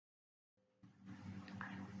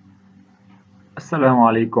Assalamu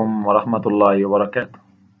alaikum wa rahmatullahi wa barakatuh.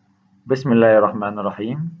 Bismillahir Rahmanir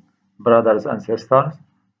Rahim. Brothers and sisters,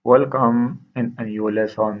 welcome in a new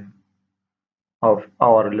lesson of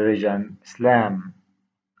our religion, Islam.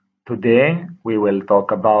 Today we will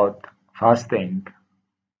talk about fasting.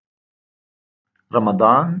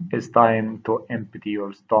 Ramadan is time to empty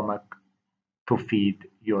your stomach to feed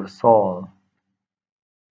your soul.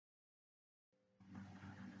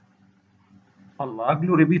 Allah,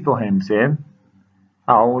 glory be to Him, said,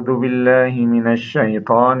 أعوذ بالله من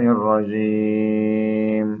الشيطان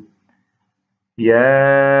الرجيم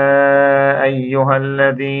يا أيها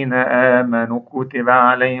الذين آمنوا كتب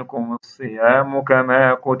عليكم الصيام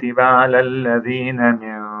كما كتب على الذين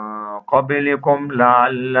من قبلكم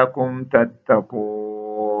لعلكم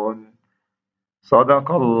تتقون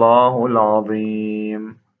صدق الله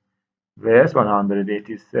العظيم. Verse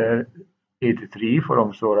 183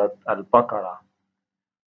 from Surah Al-Baqarah.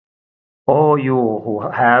 O you who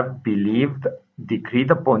have believed,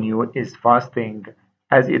 decreed upon you is fasting,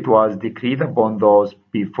 as it was decreed upon those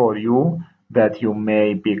before you, that you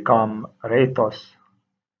may become righteous.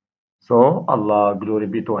 So Allah, glory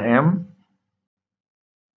be to Him,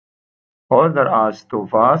 ordered us to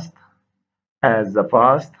fast, as the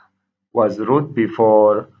fast was ruled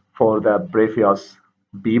before for the previous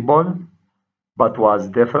people, but was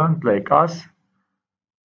different like us.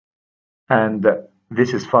 And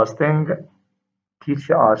this is fasting teach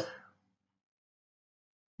us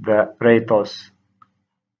the righteous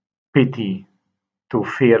pity to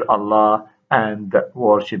fear Allah and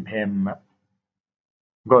worship Him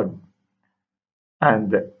good.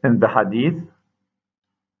 And in the hadith,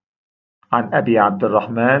 عن أبي عبد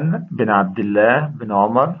الرحمن بن عبد الله بن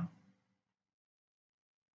عمر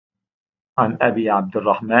عن أبي عبد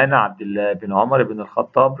الرحمن عبد الله بن عمر بن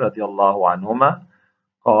الخطاب رضي الله عنهما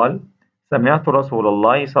قال: سمعت رسول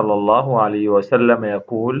الله صلى الله عليه وسلم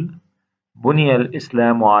يقول: بني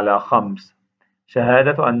الإسلام على خمس: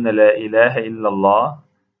 شهادة أن لا إله إلا الله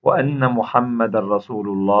وأن محمد رسول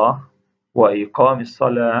الله وإقام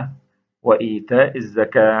الصلاة وإيتاء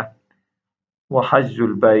الزكاة وحج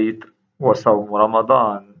البيت وصوم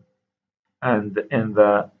رمضان. And in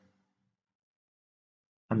the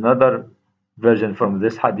another version from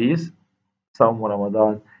this hadith, Sawm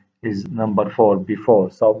Ramadan is number 4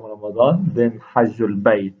 before Sawm Ramadan, then Hajjul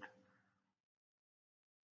Bayt.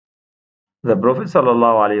 The Prophet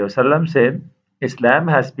ﷺ said, Islam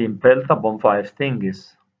has been built upon 5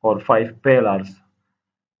 things or 5 pillars: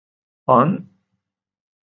 on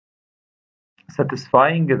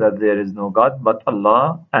satisfying that there is no God but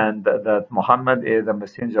Allah and that Muhammad is the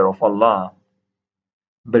messenger of Allah,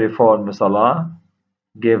 perform Salah,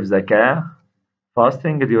 give Zakah,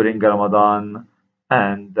 fasting during Ramadan,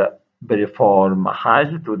 and perform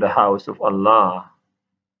Hajj to the house of Allah.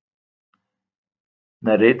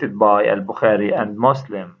 Narrated by Al-Bukhari and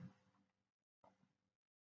Muslim.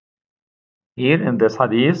 Here in this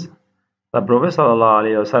hadith, the Prophet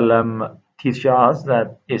ﷺ teaches us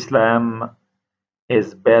that Islam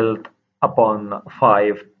is built upon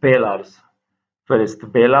 5 pillars. First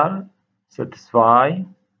pillar, satisfy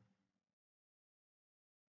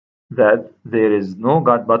that there is no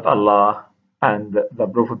God but Allah and the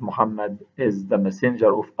Prophet Muhammad is the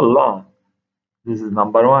messenger of Allah. This is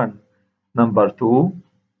number 1. Number 2,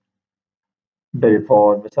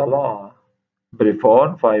 perform Salah.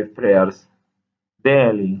 Perform 5 prayers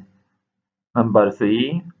daily. Number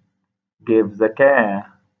 3, give Zakah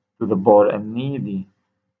to the poor and needy.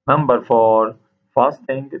 Number 4,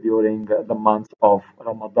 fasting during the month of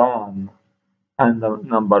Ramadan. And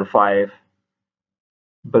number 5,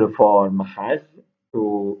 perform Hajj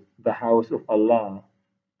to the house of Allah,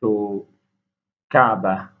 to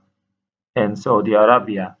Kaaba in Saudi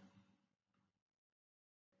Arabia.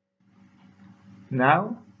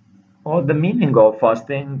 Now, what the meaning of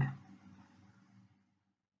fasting?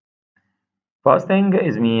 Fasting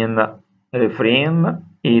is mean refrain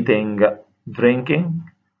eating, drinking,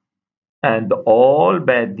 and all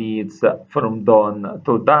bad deeds from dawn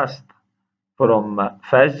to dusk, from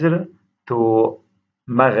Fajr to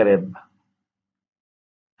Maghrib,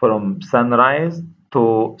 from sunrise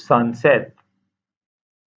to sunset.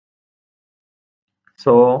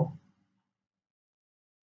 So,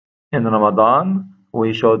 in Ramadan,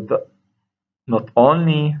 we should not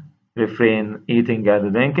only refrain eating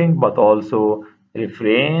and drinking, but also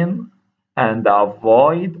refrain and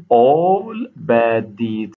avoid all bad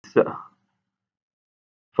deeds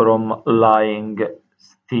from lying,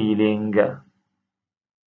 stealing,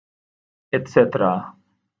 etc.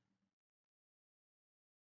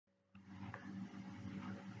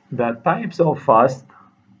 The types of fast.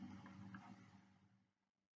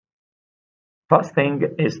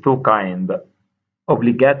 Fasting is two kinds: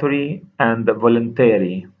 obligatory and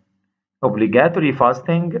voluntary. Obligatory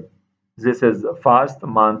fasting, this is fast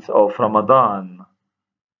month of Ramadan,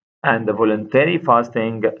 and voluntary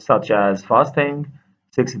fasting, such as fasting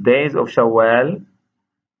 6 days of Shawwal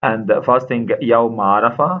and fasting Yawm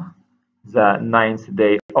Arafah, the ninth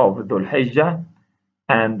day of Dhul Hijjah,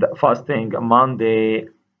 and fasting Monday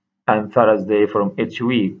and Thursday from each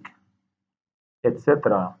week,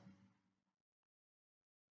 etc.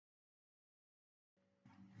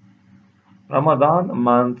 Ramadan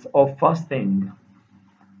month of fasting.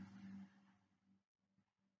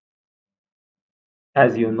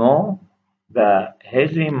 As you know, the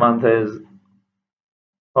Hijri months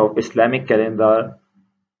of Islamic calendar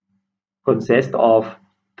consist of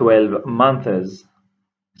 12 months.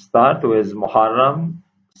 Start with Muharram,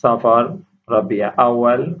 Safar, Rabi'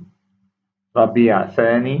 Awal, Rabi'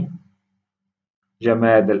 Thani,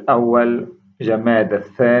 Jamad al-Awwal, Jamad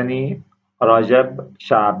al-Thani, Rajab,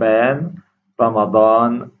 Sha'ban,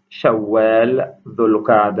 Ramadan, Shawwal, Dhul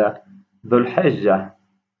Qa'dah, Dhul Hijjah.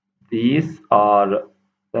 These are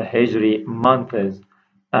the Hijri months,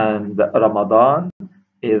 and Ramadan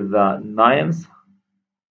is the ninth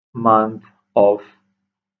month of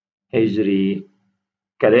Hijri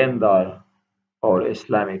calendar or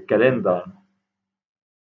Islamic calendar.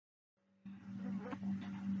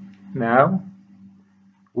 Now,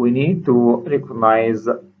 we need to recognize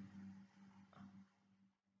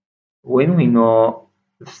when we know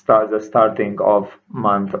the starting of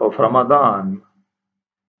month of Ramadan.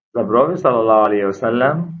 The Prophet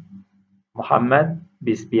ﷺ, Muhammad,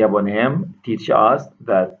 peace be upon him, teach us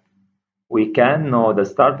that we can know the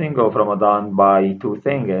starting of Ramadan by two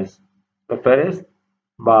things. The first,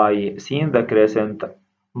 by seeing the crescent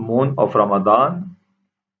moon of Ramadan,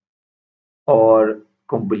 or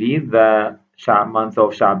complete the month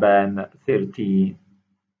of Sha'ban 30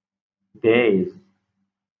 days.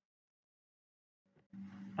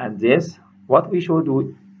 And this, what we should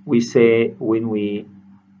we say when we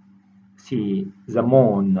see the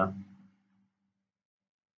moon.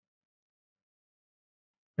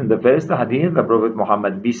 In the first hadith, the Prophet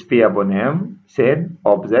Muhammad, peace be upon him, said,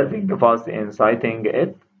 observing the fast and sighting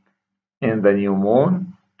it in the new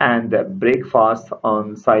moon, and break fast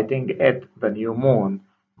on sighting it the new moon.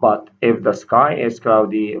 But if the sky is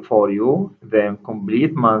cloudy for you, then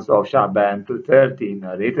complete month of Sha'ban to 30,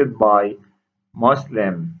 narrated by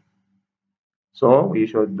Muslim. So we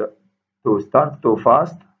should to start to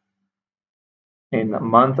fast in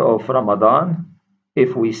month of Ramadan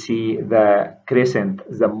if we see the crescent,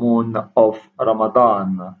 the moon of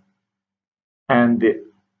Ramadan. And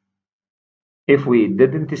if we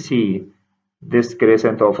didn't see this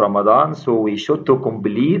crescent of Ramadan, so we should to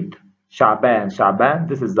complete Sha'ban. Sha'ban,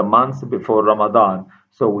 this is the month before Ramadan.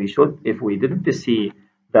 So we should, if we didn't see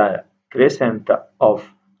the crescent of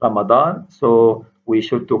Ramadan, so we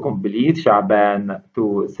should to complete Sha'ban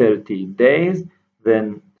to 30 days,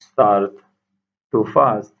 then start to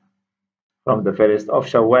fast from the first of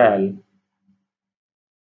Shawwal.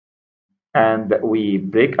 And we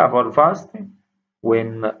break our fasting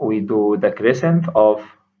when we do the crescent of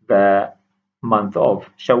the month of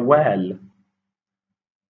Shawwal.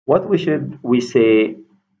 What should we say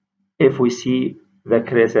if we see the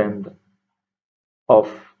crescent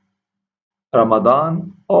of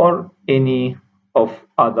Ramadan or any of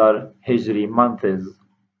other Hijri months?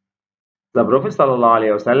 The Prophet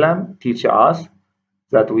ﷺ teaches us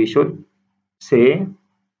that we should say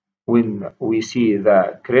when we see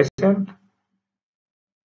the crescent,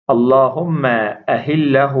 اللهم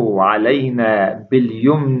أهله علينا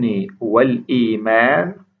باليمن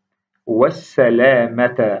والإيمان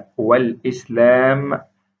والسلامة والإسلام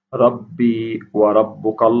ربي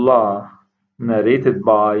وربك الله, narrated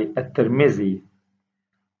by At-Tirmidhi.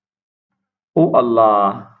 O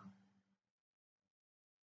Allah,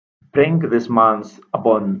 bring this month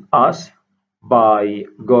upon us by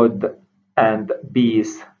good and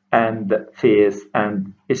peace and faith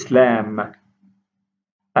and Islam,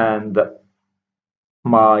 and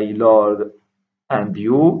my Lord and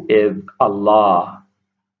you is Allah.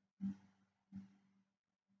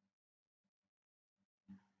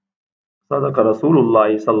 صدق رسول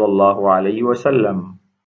الله صلى الله عليه وسلم.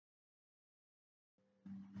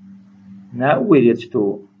 Now we reach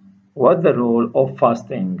to what the role of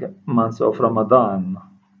fasting month of Ramadan.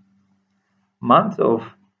 Month of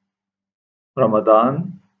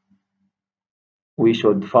Ramadan, we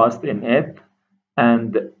should fast in it,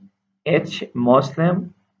 and each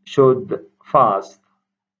Muslim should fast.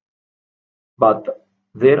 But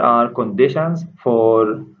there are conditions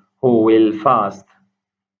for who will fast.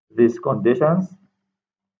 These conditions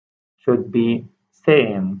should be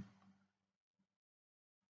same.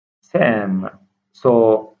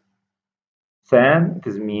 So same it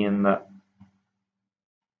is mean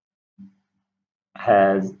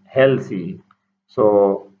has healthy.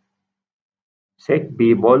 So sick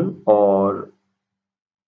people or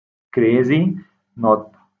crazy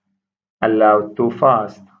not allowed to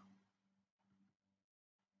fast.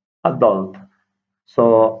 Adult.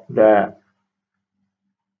 So the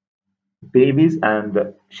babies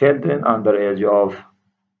and children under age of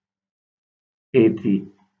 80,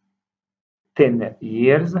 10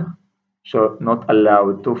 years should not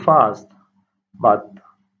allowed to fast, but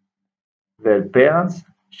their parents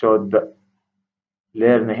should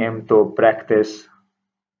learn him to practice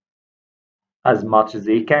as much as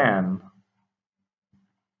they can.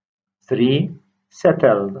 3.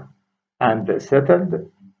 Settled. And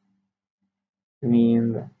settled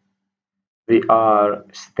mean they are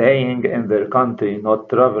staying in their country, not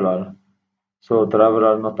traveler. So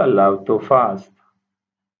traveler not allowed to fast.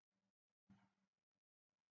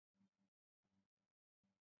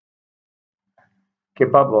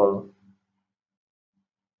 Capable.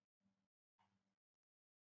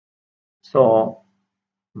 So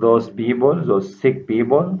those sick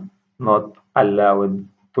people, not allowed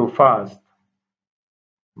to fast.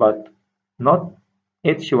 But not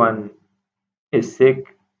each one is sick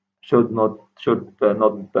should not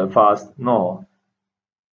fast. No,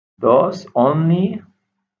 those only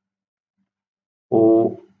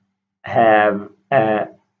who have a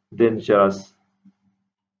dangerous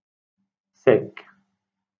sick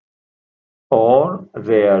or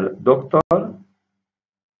their doctor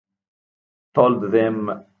told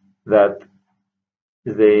them that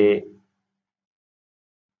they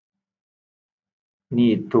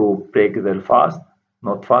need to break their fast,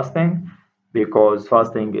 not fasting, because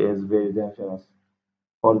fasting is very dangerous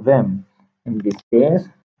for them. In this case,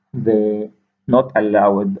 they not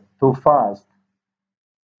allowed to fast,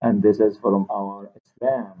 and this is from our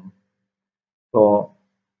Islam. So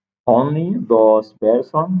only those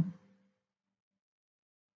person,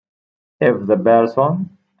 if the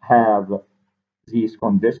person have these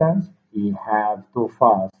conditions, he have to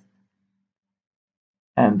fast,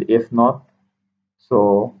 and if not,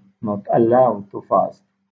 so not allowed to fast.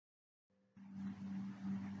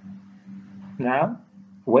 Now,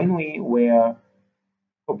 when we were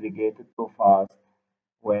obligated to fast,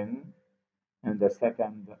 when in the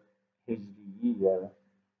second Hijri year,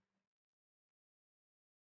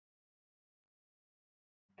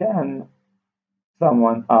 can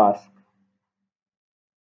someone ask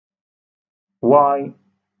why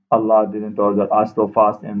Allah didn't order us to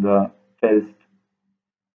fast in the first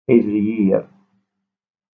Hijri year?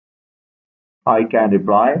 I can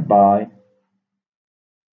reply by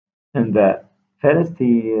in the first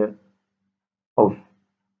year of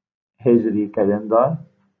Hijri calendar,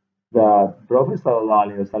 the Prophet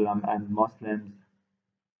ﷺ and Muslims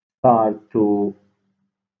start to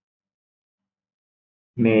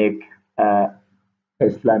make a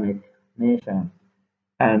Islamic nation,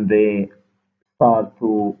 and they start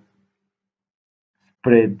to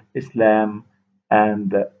spread Islam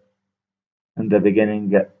and in the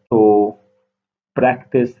beginning to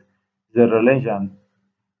practice the religion.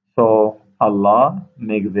 So Allah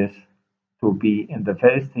make this to be in the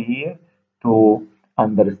first year to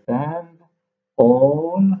understand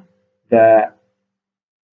all the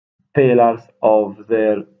pillars of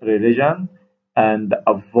their religion and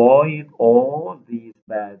avoid all these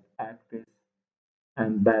bad acts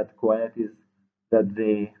and bad qualities that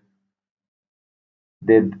they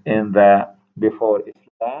did in the before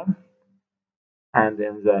Islam. And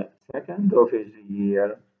in the second of his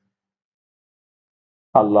year,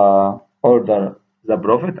 Allah ordered the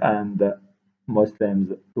Prophet and the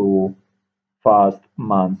Muslims to fast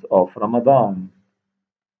months of Ramadan.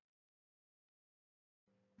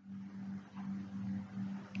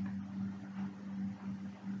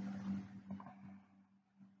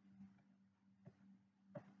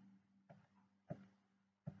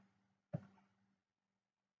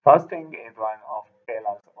 Fasting is one of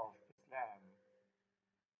pillars of Islam.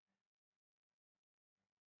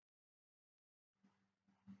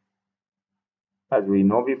 As we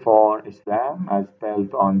know before, Islam is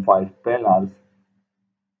built on five pillars: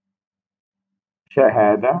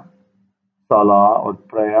 Shahada, Salah or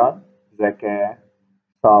prayer, Zakah,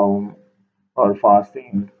 Saum or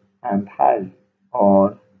fasting, and Hajj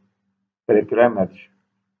or pilgrimage.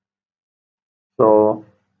 So,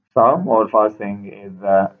 Saum or fasting is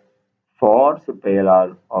the fourth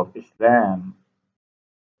pillar of Islam.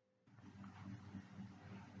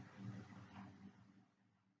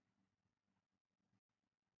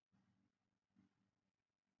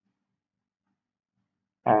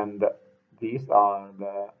 And these are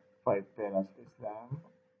the 5 pillars of Islam.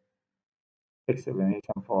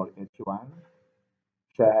 Explanation for each one.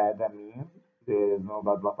 Shahada means there is no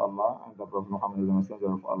God but Allah and the Prophet Muhammad is the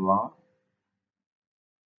messenger of Allah.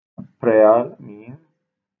 Prayer means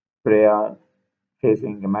prayer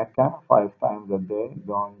facing Mecca 5 times a day,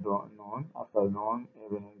 dawn, noon, afternoon,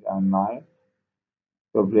 evening, and night.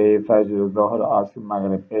 To pray Fajr, Dhuhr, Asr,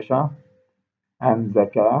 Maghrib, Isha. And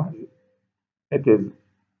Zakah, it is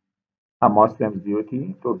a Muslim's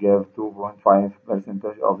duty to give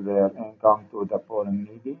 2.5% of their income to the poor and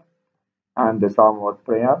needy. And the Psalm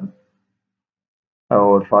prayer,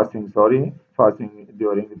 or fasting, fasting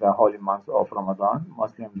during the holy month of Ramadan.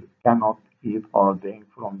 Muslims cannot eat or drink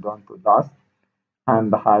from dawn to dusk.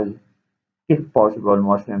 And the Hajj, if possible,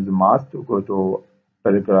 Muslims must go to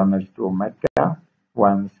pilgrimage to Mecca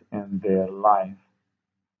once in their life,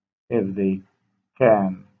 if they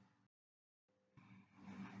can.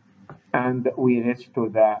 And we reach to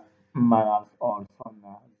the manners or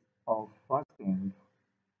sunnah of fasting.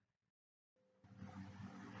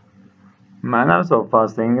 Manners of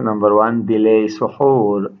fasting, number one, delay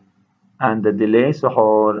suhoor. And the delay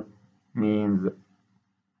suhoor means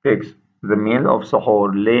fix the meal of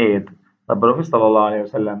suhoor late. The Prophet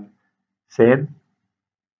ﷺ said,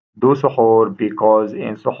 do suhoor because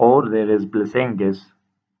in suhoor there is blessings.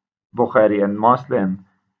 Bukhari and Muslim.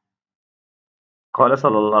 قال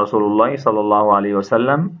رسول الله صلى الله عليه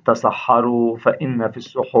وسلم تسحروا فإن في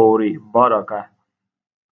السحور بركة.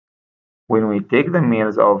 When we take the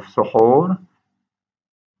meals of suhoor,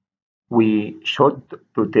 we should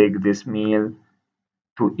to take this meal,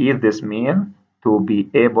 to eat this meal, to be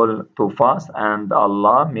able to fast, and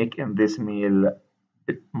Allah make in this meal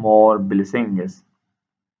more blessings.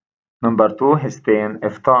 Number two, histain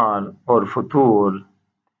iftar or futur.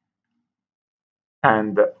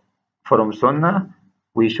 And from sunnah,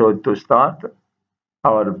 we should to start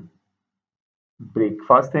our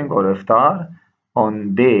breakfasting or iftar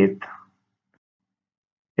on date.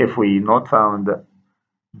 If we not found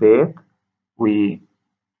date, we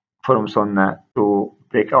from sunnah to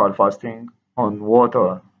break our fasting on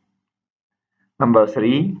water. Number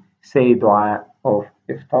three, say dua of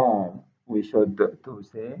iftar. We should to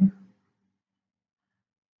say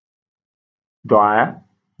dua.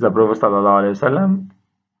 The Prophet ﷺ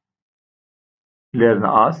learn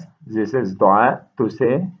us. This is dua to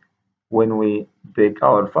say when we break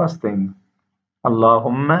our fasting.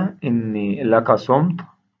 Allahumma inni laka sumt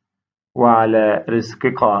wa ala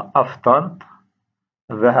rizqika aftart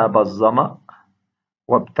ذهب الظمأ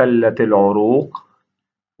وابتلت العروق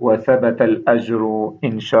وثبت الأجر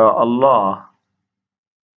إن شاء الله.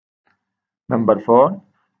 Number four,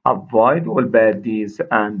 avoid all bad deeds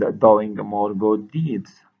and doing more good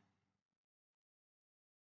deeds.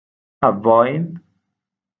 Avoid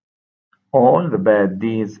all the bad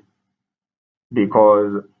deeds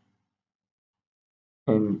because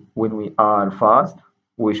when we are fast,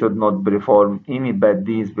 we should not perform any bad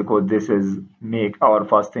deeds because this is make our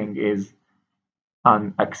fasting is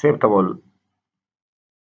unacceptable.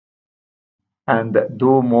 And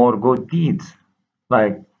do more good deeds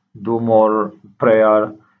like do more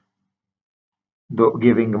prayer,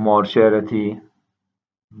 giving more charity,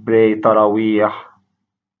 pray Taraweeh,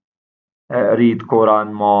 read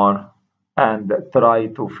Quran more, and try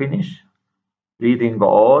to finish reading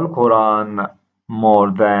all Quran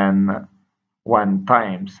more than 1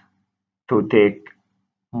 times to take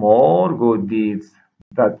more good deeds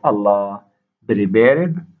that Allah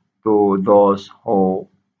prepared to those who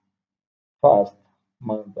fast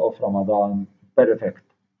month of Ramadan perfect.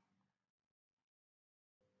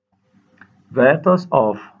 Virtues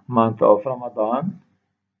of month of Ramadan.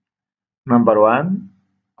 Number one,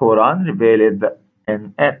 Quran revealed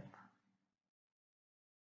in it.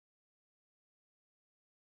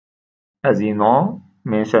 As you know,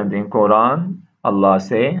 mentioned in Quran, Allah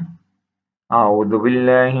say, أعوذ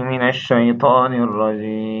بالله من الشيطان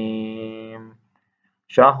الرجيم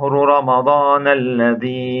شهر رمضان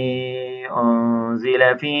الذي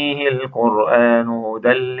أنزل فيه القرآن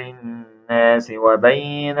هدى للناس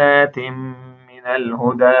وبينات من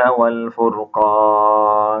الهدى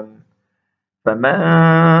والفرقان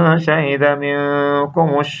فمن شهد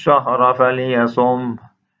منكم الشهر فليصمه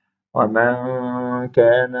ومن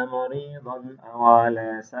كان مريضا أو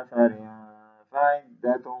على سفر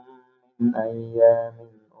فعدة من أيام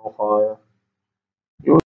أخر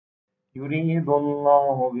يريد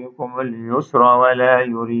الله بكم اليسر ولا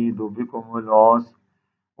يريد بكم العسر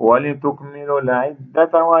ولتكملوا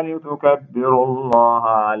العدة ولتكبروا الله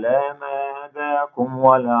على ما هداكم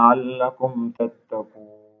ولعلكم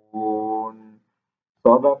تتقون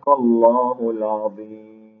صدق الله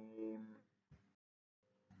العظيم.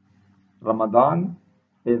 Ramadan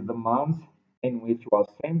is the month in which was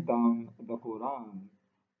sent down the Quran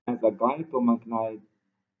as a guide to mankind,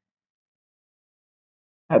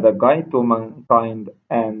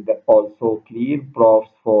 and also clear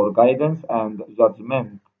proofs for guidance and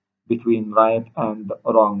judgment between right and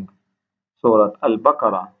wrong. Surah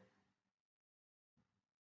Al-Baqarah.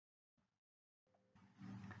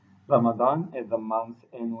 Ramadan is the month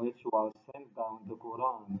in which was sent down the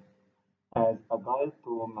Quran as a guide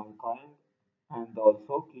to mankind and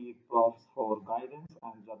also clear proofs for guidance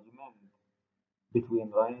and judgment between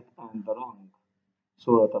right and wrong.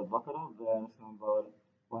 Surah Al-Baqarah, verse number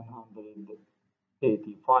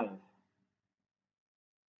 185.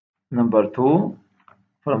 Number 2,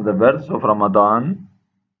 from the verse of Ramadan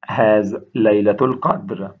has Laylatul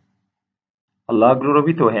Qadr. Allah, glory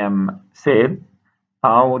be to him, said,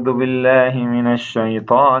 أعوذ بالله من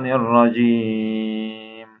الشيطان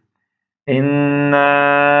الرجيم إنا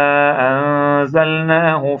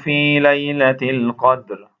أنزلناه في ليلة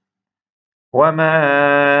القدر وما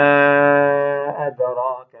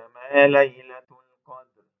أدراك ما ليلة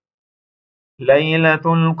القدر ليلة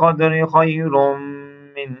القدر خير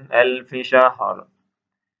من 1000 شهر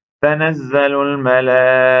تنزل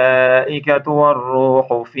الملائكة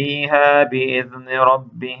والروح فيها بإذن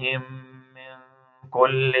ربهم من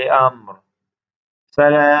كل أمر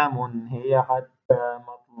سلام هي حتى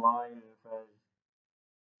مطلع الفجر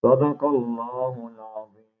صدق الله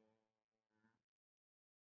العظيم.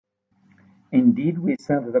 Indeed, we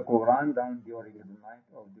sent the Quran down during the night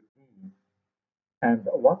of decree. And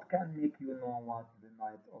what can make you know what the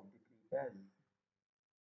night of decree is?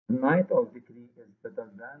 The night of decree is better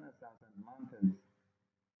than 1,000 mountains.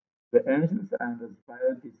 The angels and the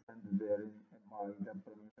spirits descend therein by the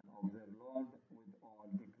permission of their Lord with all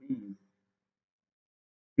decrees.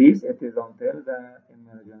 Peace it is until the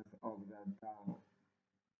emergence of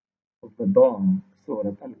the dawn.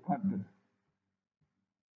 Surah Al-Qadr.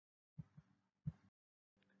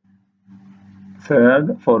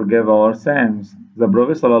 Third, forgive our sins. The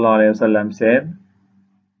Prophet ﷺ said,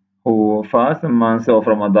 who fasts the month of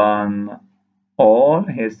Ramadan, all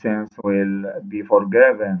his sins will be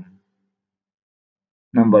forgiven.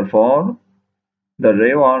 Number 4, the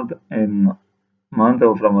reward in month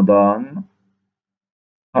of Ramadan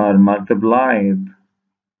are multiplied.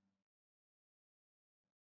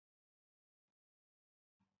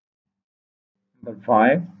 Number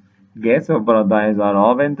 5, gates of paradise are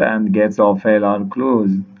opened and gates of hell are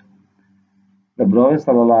closed. The Prophet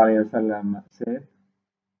ﷺ said,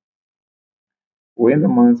 when the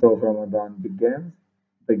month of Ramadan begins,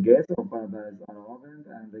 the gates of paradise are opened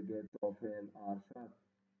and the gates of hell are shut.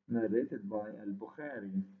 Narrated by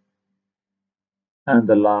Al-Bukhari. And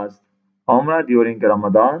the last, Umrah during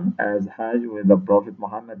Ramadan as Hajj with the Prophet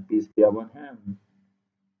Muhammad, peace be upon him.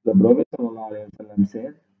 The Prophet ﷺ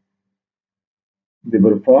said, the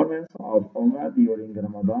performance of Umrah during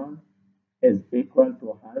Ramadan is equal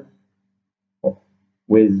to Hajj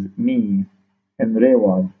with me in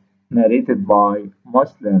reward. Narrated by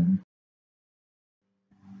Muslim.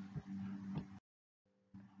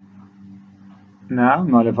 Now,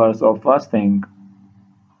 nullifers of fasting.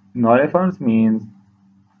 Nullifers means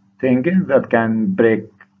things that can break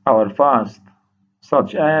our fast,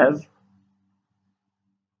 such as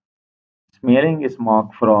smelling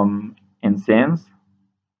smoke from incense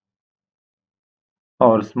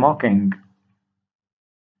or smoking,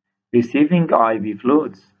 receiving IV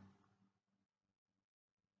fluids,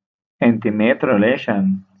 intimate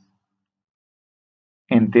relations,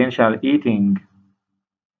 intentional eating,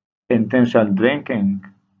 intentional drinking.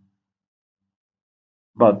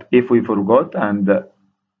 But if we forgot and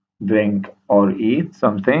drink or eat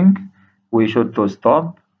something, we should to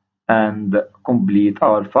stop and complete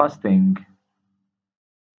our fasting.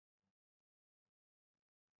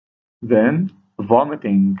 Then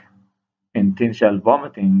vomiting, intentional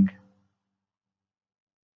vomiting,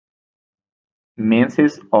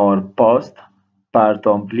 menses or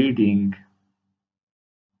postpartum bleeding,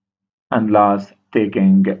 and last,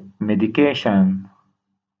 taking medication.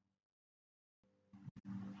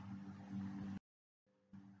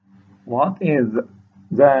 What is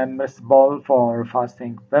permissible for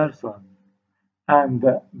fasting person? And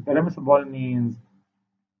permissible means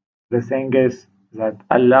the things that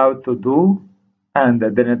allowed to do and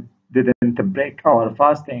didn't break our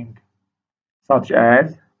fasting, such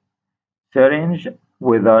as syringe,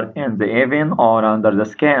 whether in the evening or under the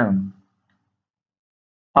skin,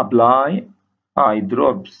 apply eye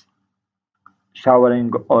drops,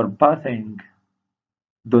 showering or bathing,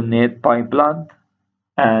 donate by blood,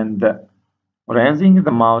 and rinsing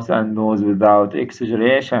the mouth and nose without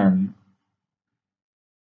exaggeration.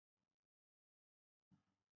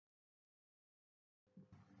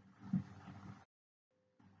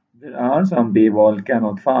 There are some people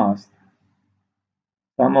cannot fast.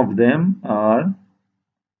 Some of them are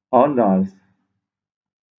elders.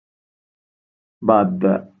 But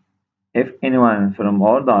if anyone from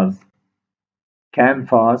elders can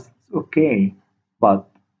fast, it's okay. But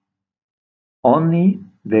only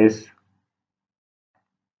this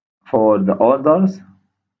for the elders,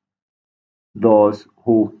 those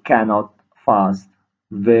who cannot fast,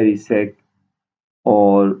 very sick,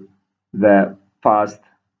 or the fast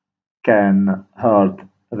can hurt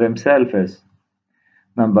themselves.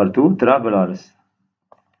 Number two, travelers.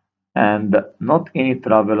 And not any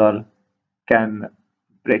traveler can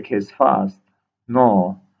break his fast.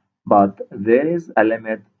 No, but there is a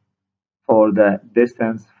limit for the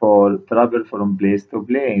distance for travel from place to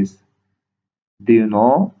place. Do you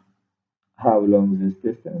know how long this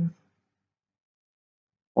distance?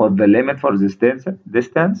 Or the limit for this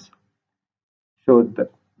distance should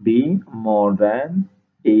be more than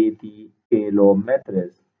 80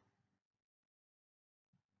 kilometers.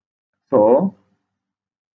 So,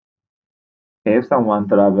 if someone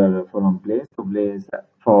travels from place to place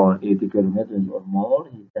for 80 kilometers or more,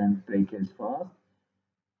 he can break his fast.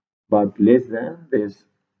 But less than this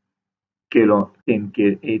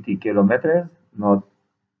 80 kilometers, not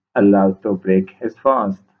allowed to break his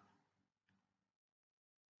fast.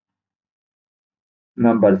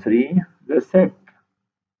 Number three, the sick.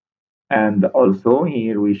 And also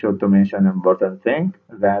here we should to mention an important thing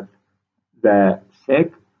that the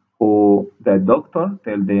sick who the doctor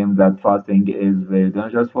tell them that fasting is very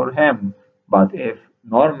dangerous for him. But if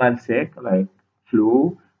normal sick like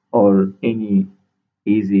flu or any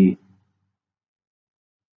easy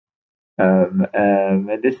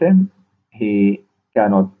medicine, he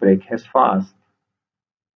cannot break his fast.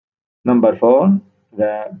 Number four,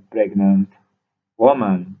 the pregnant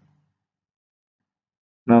woman.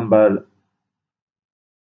 Number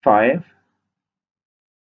five,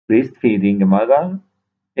 breastfeeding mother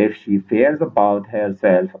if she fears about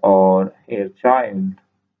herself or her child.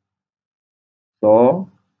 So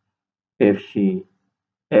if she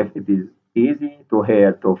if it is easy to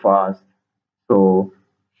her to fast, so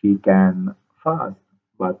she can fast.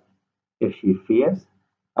 But if she fears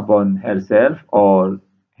upon herself or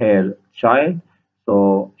her child,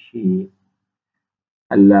 so she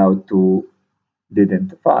allowed to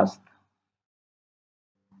didn't fast.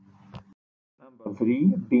 Number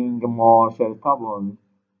three, being more charitable.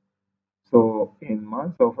 So in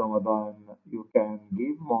months of Ramadan, you can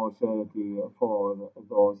give more charity for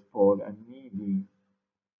those poor and needy.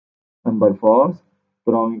 Number four,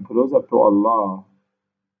 drawing closer to Allah.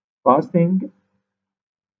 Fasting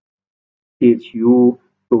teach you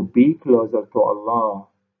to be closer to Allah.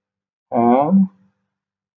 And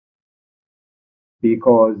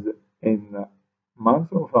because in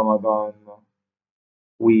months of Ramadan,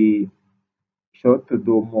 we should to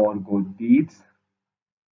do more good deeds.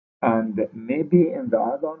 And maybe in the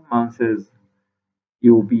other months,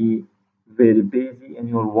 you'll be very busy in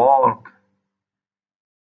your work.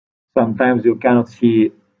 Sometimes you cannot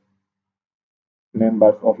see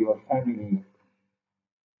members of your family.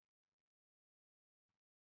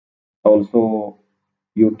 Also,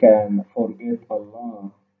 you can forget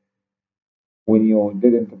Allah when you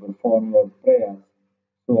didn't perform your prayers.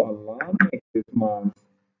 So Allah makes this month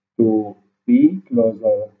to be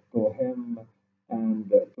closer to Him and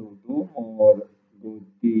to do more good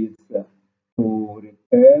deeds, to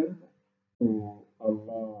return to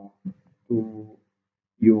Allah, to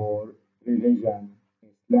your religion,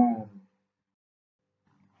 Islam.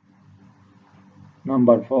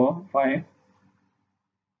 Number four, five,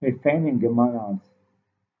 refining manners.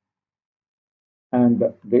 And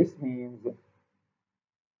this means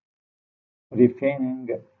refining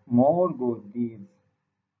more good deeds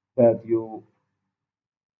that you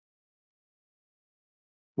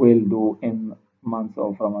will do in months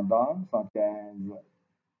of Ramadan, such as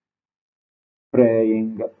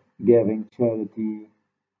praying, giving charity,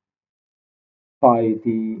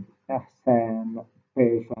 piety, ihsan,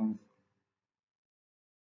 patience,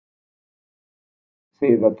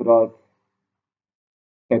 say the truth,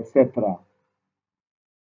 etc.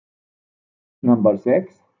 Number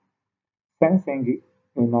six, sensing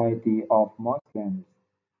unity of Muslims.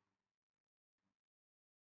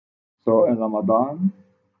 So in Ramadan,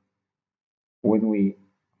 when we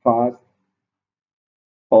fast,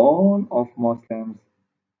 all of Muslims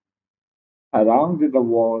around the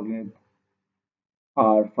world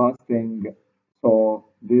are fasting. So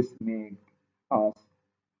this makes us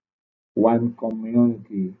one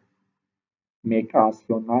community, make us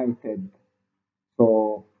united.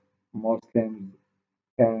 So Muslims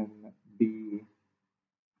can be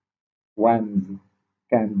ones,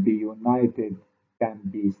 can be united, can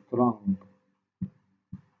be strong.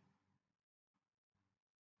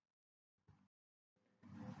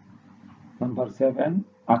 Number seven,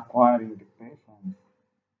 acquiring patience.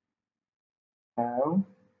 How?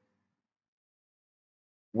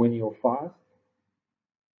 When you fast,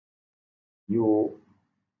 you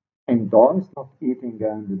endorse not eating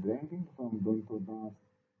and drinking from dawn to dusk.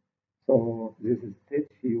 So this is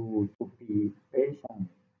teach you to be patient.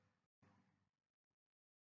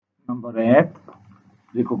 Number eight,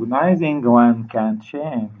 recognizing one can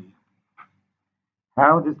change.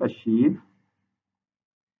 How this achieve?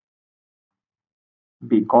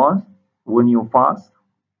 Because when you fast,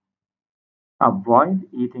 avoid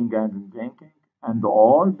eating and drinking and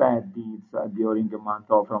all bad deeds during the month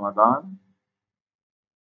of Ramadan.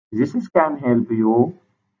 Can help you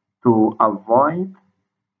to avoid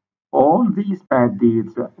all these bad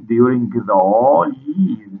deeds during the whole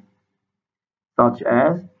year, such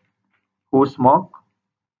as who smoke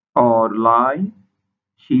or lie,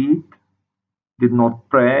 cheat, did not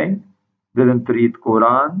pray, didn't read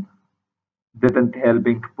Quran, didn't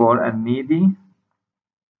helping poor and needy,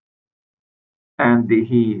 and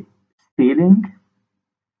he stealing.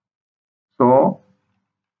 So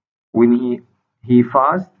when he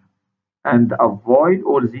fast and avoid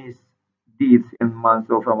all these deeds in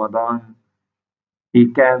month of Ramadan, he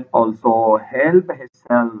can also help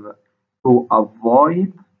himself to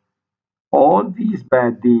avoid all these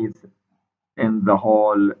bad deeds in the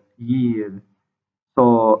whole year.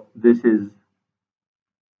 So this is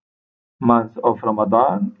month of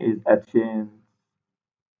Ramadan is a chance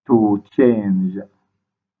to change,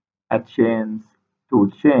 a chance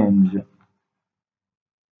to change.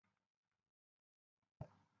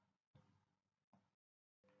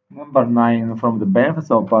 Number nine, from the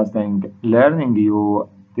benefits of fasting, learning you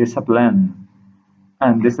discipline.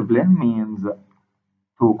 And discipline means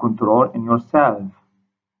to control in yourself.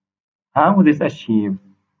 How this achieved?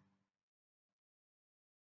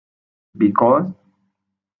 Because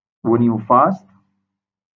when you fast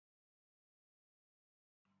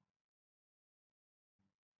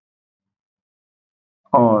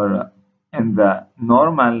or in the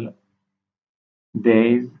normal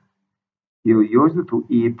days, you used to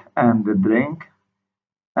eat and drink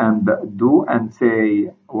and do and say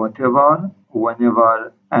whatever,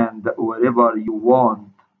 whenever, and wherever you want.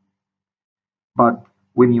 But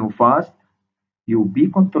when you fast, you be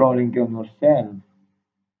controlling on yourself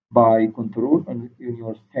by control in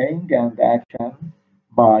your saying and action,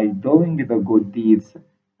 by doing the good deeds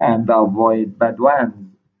and avoid bad ones.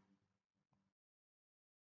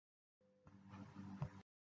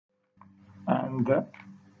 And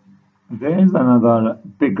there is another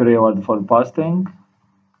big reward for fasting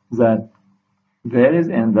that there is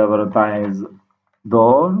in the advertised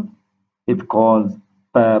door. It calls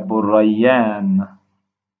Babur Rayyan.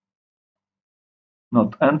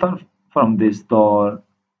 Not enter from this door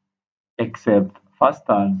except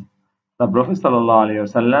fasters. The Prophet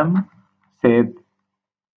ﷺ said,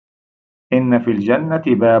 إن في الجنة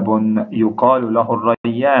باب يقال له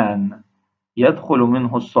الريان يدخل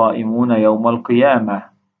منه الصائمون يوم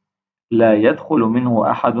القيامة لا يدخل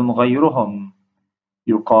منه أحد غيرهم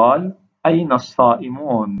يقال أين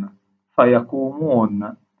الصائمون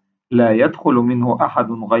فيقومون لا يدخل منه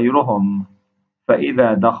أحد غيرهم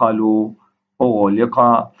فإذا دخلوا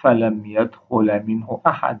أغلق فلم يدخل منه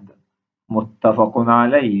أحد متفق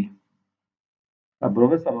عليه. The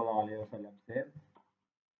Prophet ﷺ said,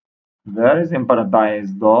 there is in paradise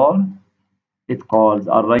door, it calls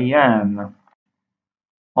Ar-Rayyan.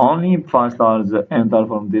 Only fasters enter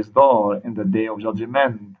from this door in the day of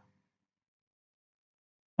judgment.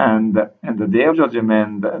 And in the day of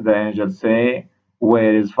judgment, the angels say,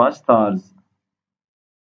 where is fasters?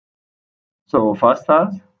 So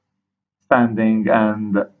fasters standing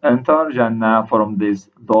and enter Jannah from this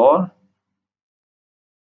door.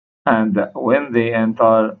 And when they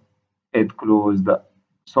enter, it closed.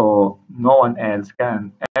 So no one else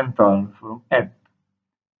can enter from it.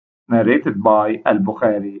 Narrated by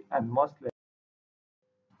Al-Bukhari and Muslim.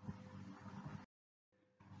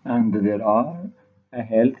 And there are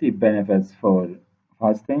healthy benefits for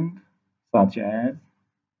fasting, such as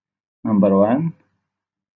number one,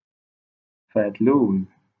 fat lose.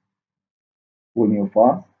 When you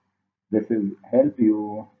fast, this will help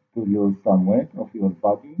you to lose some weight of your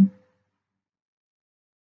body.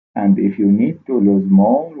 And if you need to lose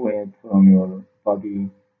more weight from your body,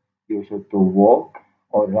 you should to walk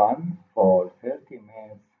or run for 30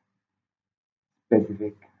 minutes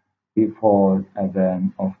specific before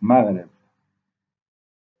Adhan of Maghrib.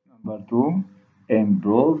 Number two,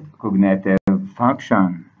 improved cognitive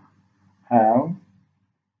function. How?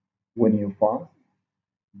 When you fast,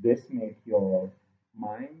 this makes your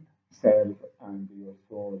mind, self, and your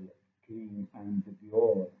soul clean and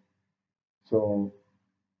pure. So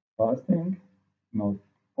fasting not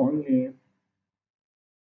only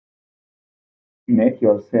make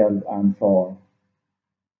yourself and soul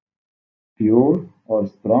pure or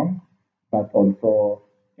strong, but also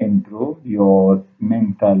improve your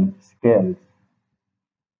mental skills.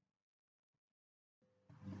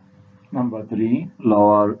 Number three,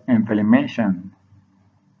 lower inflammation.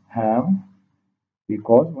 How?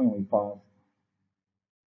 Because when we fast,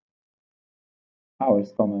 our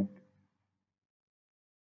stomach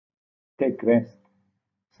take rest,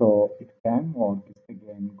 so it can work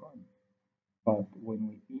again good. But when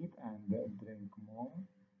we eat and drink more,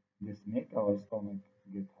 this make our stomach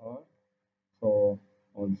get hurt. So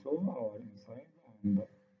also our inside and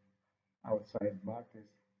outside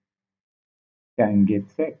bodies can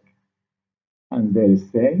get sick. And they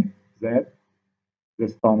say that the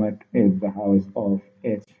stomach is the house of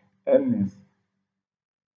each illness.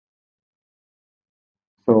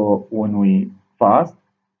 So when we fast,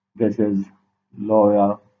 this is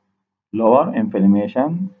lower lower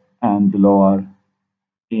inflammation and lower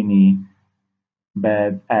any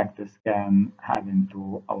bad acts can happen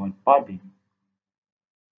to our body.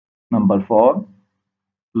 Number four,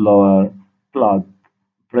 lower blood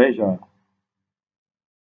pressure.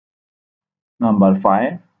 Number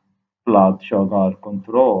five, blood sugar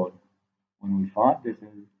control. When we fast, this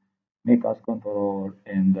is make us control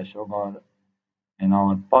in the sugar in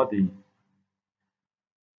our body.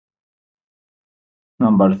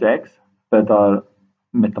 Number six, better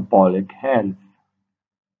metabolic health.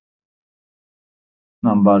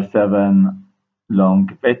 Number seven,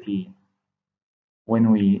 longevity.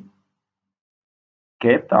 When we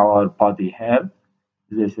keep our body health,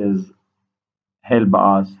 this is help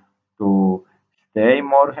us to stay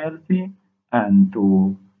more healthy and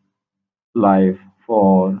to live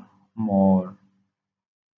for more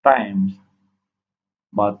times.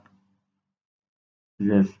 But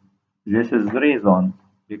this this is the reason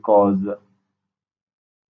because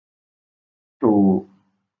to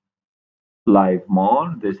live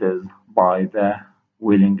more, this is by the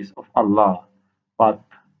willingness of Allah. But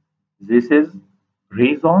this is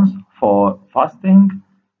reasons for fasting,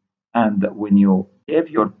 and when you keep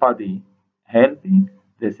your body healthy,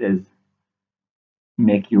 this is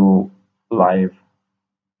make you live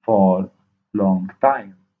for long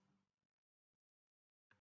time.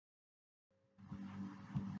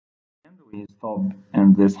 And we stopped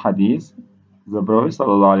in this hadith. The Prophet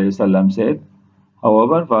ﷺ said,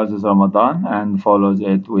 whoever fasts Ramadan and follows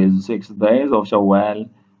it with 6 days of Shawwal,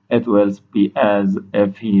 it will be as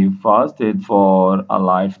if he fasted for a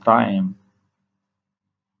lifetime.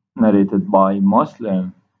 Narrated by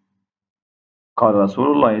Muslim. قال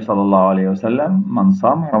رسول الله صلى الله عليه وسلم من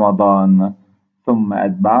صام رمضان ثم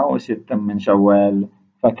أتبعه 6 من شوال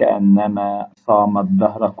فكأنما صام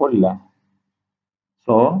الدهر كله.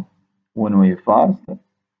 So, when we fast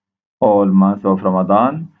all month of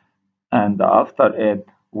Ramadan and after it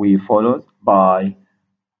we follow by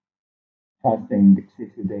fasting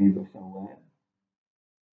 6 days of Shawwal.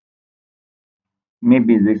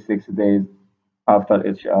 Maybe these 6 days after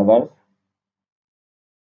each other,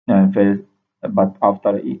 and first, but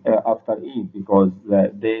after Eid, because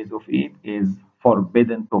the days of Eid is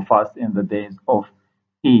forbidden to fast in the days of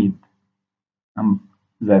Eid.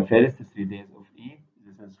 The first 3 days of Eid,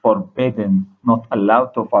 this is forbidden, not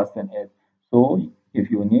allowed to fast in it. So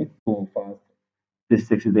if you need to fast these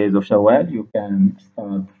 6 days of Shawwal, you can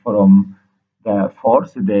start from the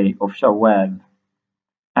fourth day of Shawwal,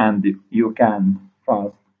 and you can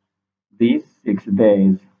fast these 6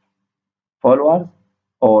 days followers,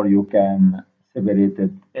 or you can separate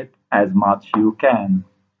it as much you can.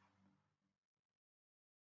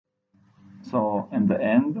 So in the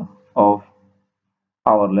end of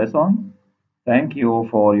our lesson, thank you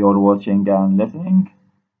for your watching and listening.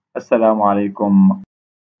 Assalamu alaikum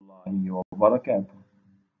wa rahmatullahi wa barakatuh.